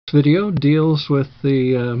Video deals with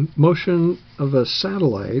the motion of a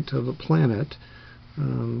satellite of a planet.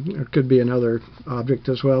 There could be another object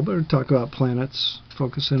as well, but we'll talk about planets,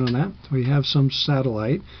 focus in on that. We have some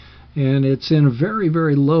satellite, and it's in a very,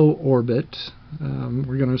 very low orbit.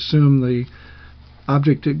 We're going to assume the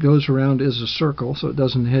object it goes around is a circle, so it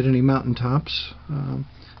doesn't hit any mountaintops,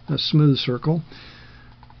 a smooth circle.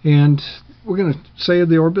 And we're going to say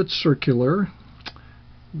the orbit's circular.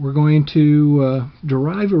 We're going to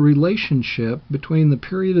derive a relationship between the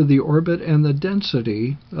period of the orbit and the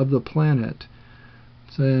density of the planet.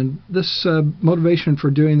 And this motivation for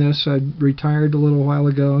doing this, I retired a little while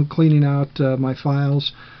ago, cleaning out my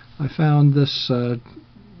files. I found this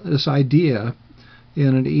this idea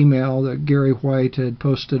in an email that Gary White had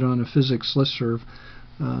posted on a Physics Listserv,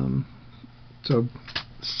 so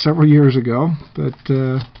several years ago, but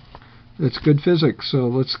it's good physics, so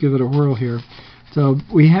let's give it a whirl here. So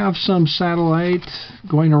we have some satellite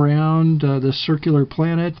going around this circular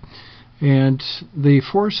planet, and the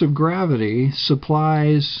force of gravity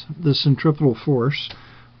supplies the centripetal force.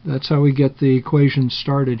 That's how we get the equation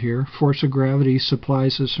started here. Force of gravity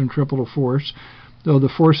supplies the centripetal force. So the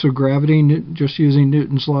force of gravity, just using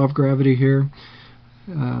Newton's law of gravity here,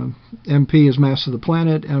 mp is mass of the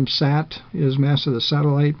planet, msat is mass of the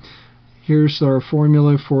satellite. Here's our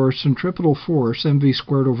formula for centripetal force, mv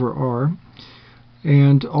squared over r.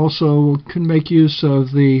 And also can make use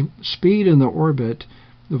of the speed in the orbit.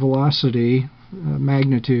 The velocity,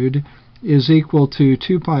 magnitude, is equal to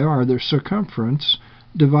 2 pi r, the circumference,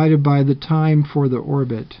 divided by the time for the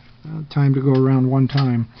orbit, time to go around one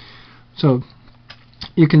time. So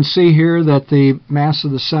you can see here that the mass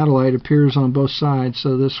of the satellite appears on both sides,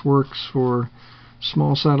 so this works for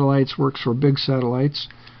small satellites, works for big satellites.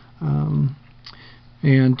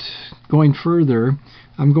 And going further,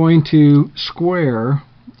 I'm going to square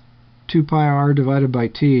 2 pi r divided by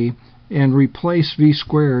t and replace v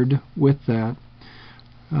squared with that.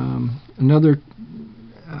 Another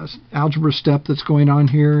algebra step that's going on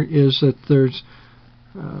here is that there's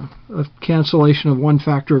a cancellation of one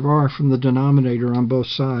factor of r from the denominator on both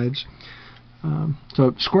sides.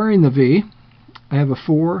 So squaring the v, I have a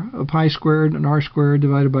 4, a pi squared, and r squared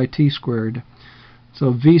divided by t squared.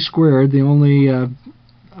 So v squared, the only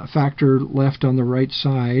factor left on the right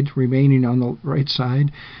side, remaining on the right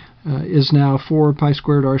side, is now 4 pi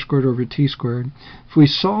squared r squared over t squared. If we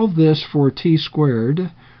solve this for t squared,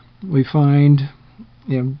 we find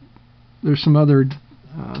there's some other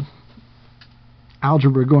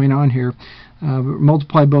algebra going on here.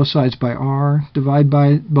 Multiply both sides by r, divide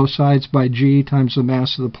by both sides by g times the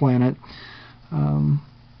mass of the planet.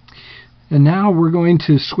 And now we're going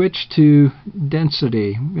to switch to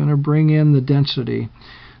density. I'm going to bring in the density.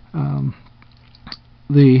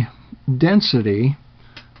 The density,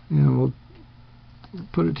 we'll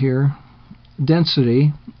put it here,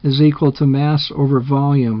 density is equal to mass over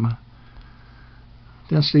volume.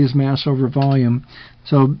 Density is mass over volume.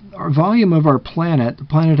 So our volume of our planet, the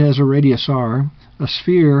planet has a radius r, a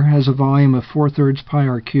sphere has a volume of 4/3 pi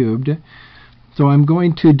r cubed. So I'm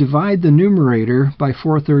going to divide the numerator by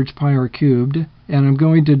 4/3 pi r cubed, and I'm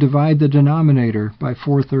going to divide the denominator by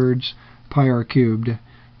 4/3 pi r cubed.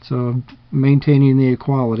 So maintaining the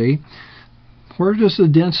equality. Where does the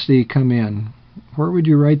density come in? Where would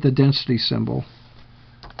you write the density symbol?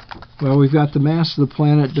 Well, we've got the mass of the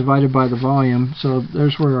planet divided by the volume, so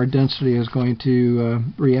there's where our density is going to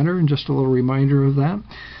re-enter, and just a little reminder of that.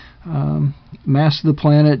 Mass of the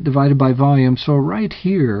planet divided by volume. So right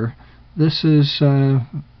here, this is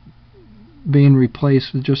being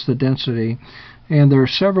replaced with just the density. And there are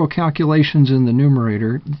several calculations in the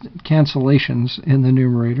numerator, cancellations in the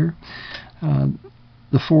numerator.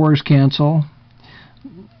 The 4's cancel.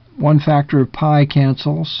 One factor of pi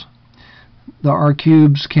cancels. The r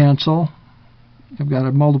cubes cancel. I've got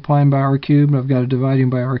a multiplying by r cubed, and I've got a dividing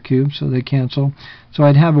by r cubed, so they cancel. So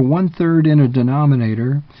I'd have a 1/3 in a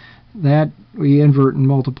denominator. That we invert and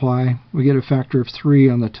multiply. We get a factor of 3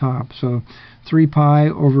 on the top. So 3 pi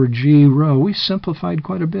over g rho. We simplified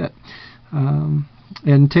quite a bit.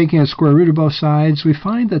 And taking a square root of both sides, we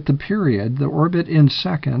find that the period, the orbit in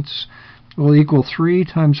seconds, will equal 3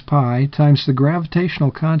 times pi times the gravitational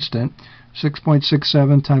constant,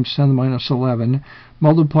 6.67 times 10 to the minus 11,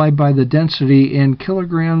 multiplied by the density in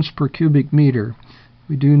kilograms per cubic meter.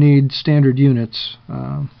 We do need standard units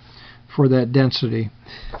for that density.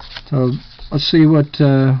 So let's see what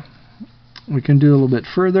we can do a little bit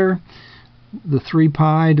further. The 3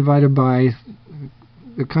 pi divided by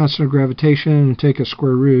the constant of gravitation and take a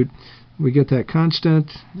square root, we get that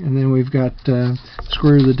constant, and then we've got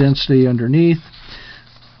square root of the density underneath.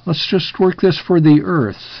 Let's just work this for the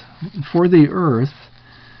Earth. For the Earth,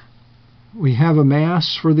 we have a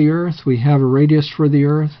mass for the Earth, we have a radius for the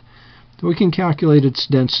Earth. We can calculate its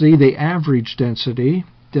density, the average density.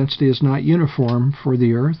 Density is not uniform for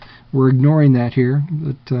the Earth. We're ignoring that here,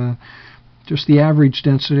 but just the average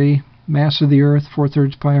density, mass of the Earth,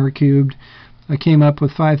 4/3 pi r cubed. I came up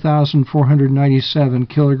with 5,497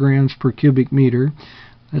 kilograms per cubic meter.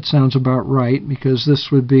 That sounds about right, because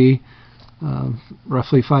this would be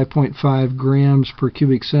roughly 5.5 grams per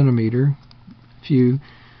cubic centimeter. If you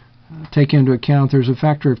take into account there's a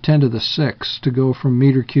factor of 10 to the 6 to go from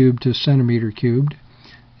meter cubed to centimeter cubed,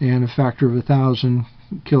 and a factor of 1,000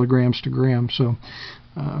 kilograms to grams. So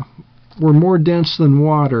we're more dense than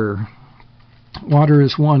water. Water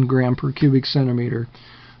is 1 gram per cubic centimeter,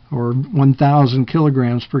 or 1,000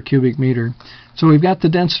 kilograms per cubic meter. So we've got the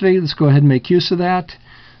density. Let's go ahead and make use of that.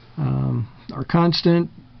 Our constant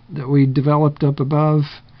that we developed up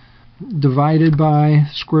above, divided by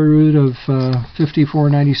square root of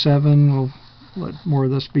 5497. We'll let more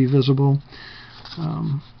of this be visible.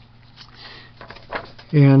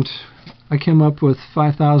 And I came up with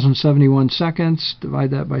 5,071 seconds.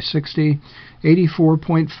 Divide that by 60.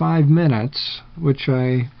 84.5 minutes, which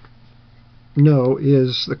I know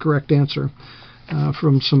is the correct answer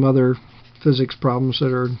from some other physics problems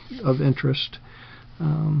that are of interest.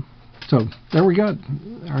 So there we go.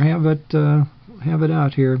 I have it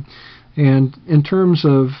out here. And in terms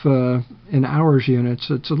of in hours units,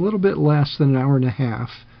 it's a little bit less than an hour and a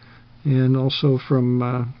half. And also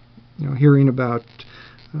from hearing about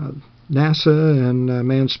NASA and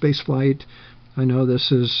manned spaceflight, I know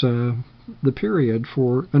this is the period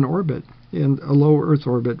for an orbit. And a low Earth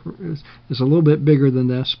orbit is a little bit bigger than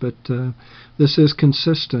this, but this is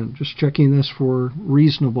consistent. Just checking this for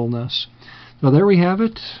reasonableness. Now there we have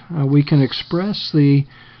it. We can express the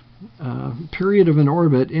period of an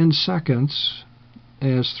orbit in seconds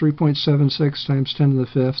as 3.76 times 10 to the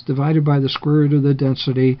 5th divided by the square root of the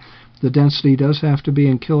density. The density does have to be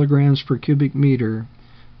in kilograms per cubic meter.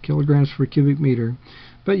 Kilograms per cubic meter.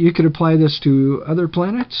 But you could apply this to other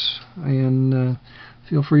planets, and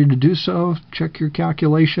feel free to do so. Check your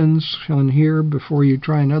calculations on here before you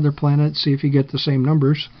try another planet. See if you get the same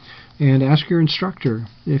numbers. And ask your instructor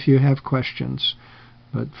if you have questions.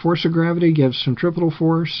 But force of gravity gives centripetal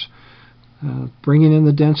force. Bringing in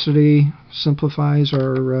the density simplifies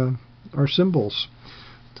our symbols.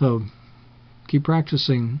 So keep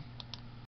practicing.